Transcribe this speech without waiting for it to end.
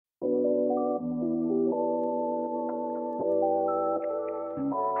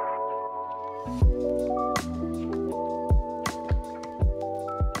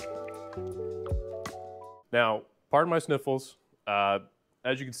Now, pardon my sniffles.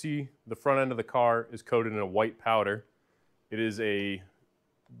 As you can see, the front end of the car is coated in a white powder. It is a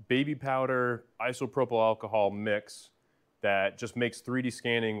baby powder isopropyl alcohol mix that just makes 3D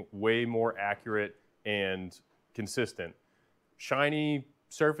scanning way more accurate and consistent. Shiny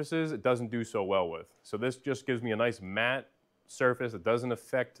surfaces, it doesn't do so well with. So this just gives me a nice matte surface. It doesn't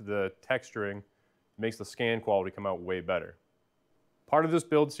affect the texturing. It makes the scan quality come out way better. Part of this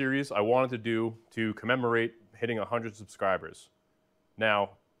build series I wanted to do to commemorate hitting 100 subscribers.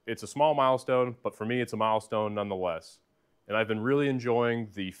 Now, it's a small milestone, but for me it's a milestone nonetheless. And I've been really enjoying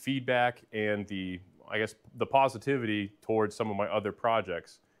the feedback and the positivity towards some of my other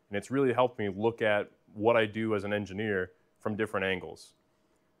projects. And it's really helped me look at what I do as an engineer from different angles.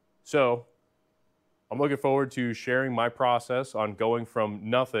 So, I'm looking forward to sharing my process on going from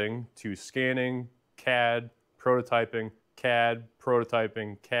nothing to scanning, CAD, prototyping, CAD,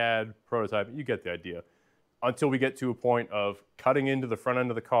 prototyping, CAD, prototyping. You get the idea. Until we get to a point of cutting into the front end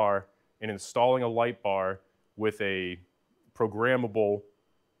of the car and installing a light bar with a programmable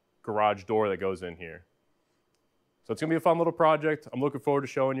garage door that goes in here. So it's gonna be a fun little project. I'm looking forward to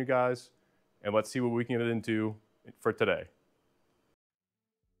showing you guys, and let's see what we can get into for today.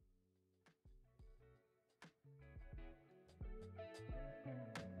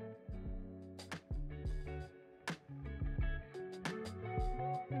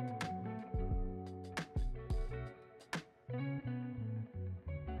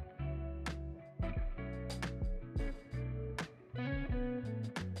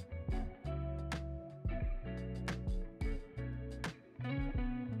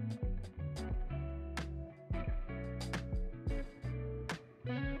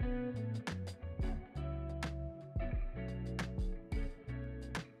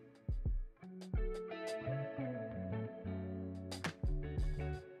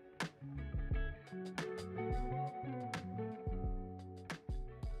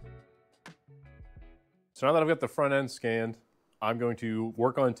 So now that I've got the front end scanned, I'm going to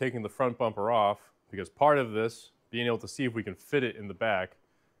work on taking the front bumper off, because part of this, being able to see if we can fit it in the back,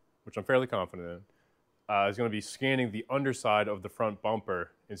 which I'm fairly confident in, is going to be scanning the underside of the front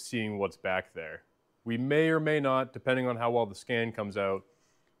bumper and seeing what's back there. We may or may not, depending on how well the scan comes out,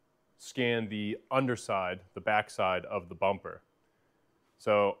 scan the underside, the backside of the bumper.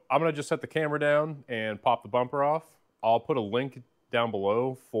 So I'm going to just set the camera down and pop the bumper off. I'll put a link down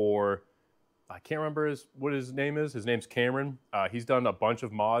below for, I can't remember what his name is. His name's Cameron. He's done a bunch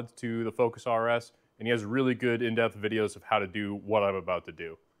of mods to the Focus RS, and he has really good in-depth videos of how to do what I'm about to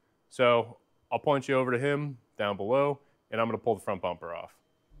do. So I'll point you over to him down below, and I'm going to pull the front bumper off.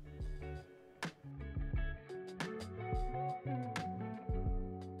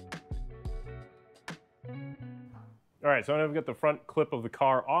 All right, so now we've got the front clip of the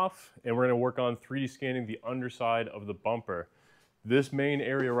car off, and we're going to work on 3D scanning the underside of the bumper. This main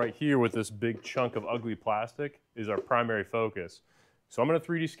area right here with this big chunk of ugly plastic is our primary focus. So I'm going to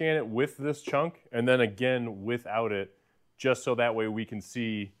 3D scan it with this chunk and then again without it, just so that way we can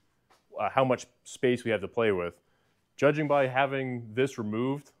see how much space we have to play with. Judging by having this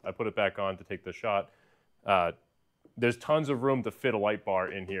removed, I put it back on to take the shot, there's tons of room to fit a light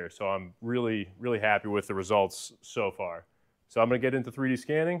bar in here. So I'm really, really happy with the results so far. So I'm going to get into 3D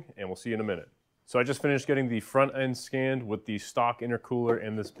scanning and we'll see you in a minute. So I just finished getting the front end scanned with the stock intercooler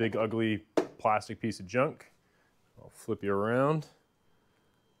and this big ugly plastic piece of junk. I'll flip you around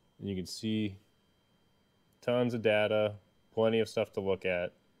and you can see tons of data, plenty of stuff to look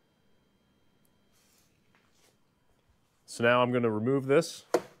at. So now I'm going to remove this.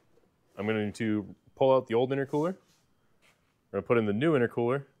 I'm going to pull out the old intercooler. We're going to put in the new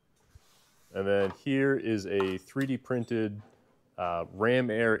intercooler. And then here is a 3D printed ram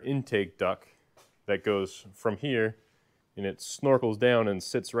air intake duct that goes from here, and it snorkels down and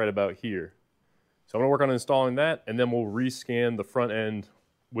sits right about here. So I'm going to work on installing that, and then we'll rescan the front end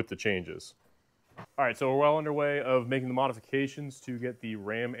with the changes. All right, so we're well underway of making the modifications to get the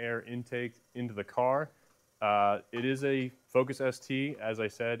ram air intake into the car. It is a Focus ST, as I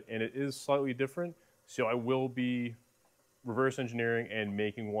said, and it is slightly different, so I will be reverse engineering and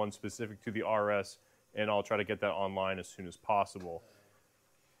making one specific to the RS, and I'll try to get that online as soon as possible.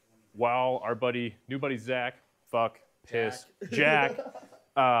 While our new buddy Zach, Jack,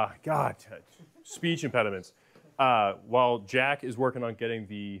 God, speech impediments. While Jack is working on getting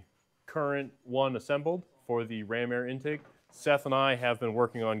the current one assembled for the ram air intake, Seth and I have been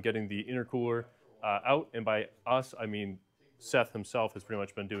working on getting the intercooler out, and by us, I mean Seth himself has pretty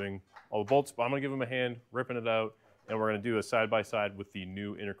much been doing all the bolts, but I'm going to give him a hand, ripping it out, and we're going to do a side-by-side with the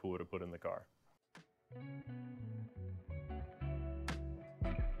new intercooler to put in the car.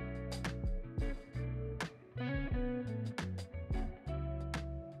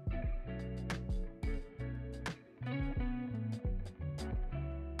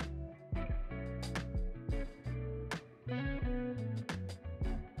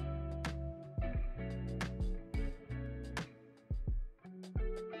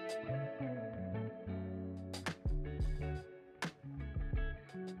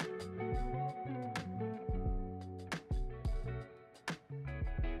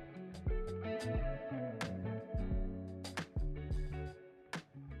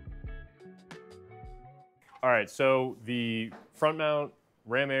 All right, so the front mount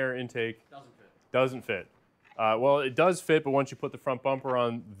ram air intake doesn't fit. Well, it does fit, but once you put the front bumper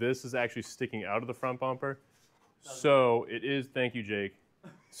on, this is actually sticking out of the front bumper. So it is, thank you, Jake.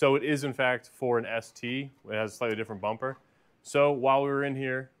 So it is, in fact, for an ST. It has a slightly different bumper. So while we were in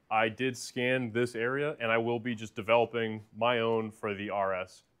here, I did scan this area, and I will be just developing my own for the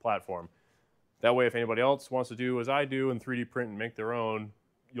RS platform. That way, if anybody else wants to do as I do and 3D print and make their own,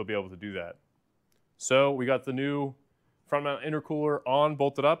 you'll be able to do that. So we got the new front mount intercooler on,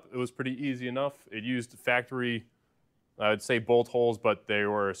 bolted up. It was pretty easy enough. It used factory, I'd say bolt holes, but they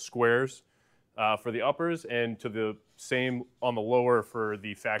were squares for the uppers, and to the same on the lower for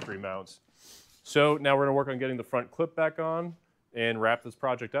the factory mounts. So now we're gonna work on getting the front clip back on and wrap this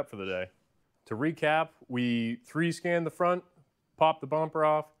project up for the day. To recap, we 3D scanned the front, popped the bumper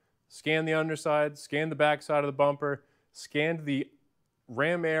off, scanned the underside, scanned the back side of the bumper, scanned the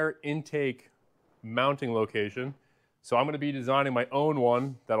ram air intake mounting location. So I'm going to be designing my own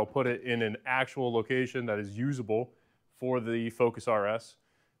one that'll put it in an actual location that is usable for the Focus RS.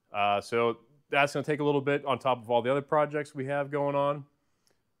 So that's going to take a little bit on top of all the other projects we have going on.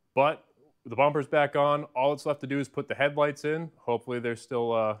 But the bumper's back on. All that's left to do is put the headlights in. Hopefully they're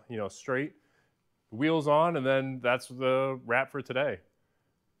still straight. The wheels on, and then that's the wrap for today.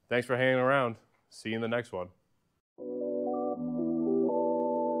 Thanks for hanging around. See you in the next one.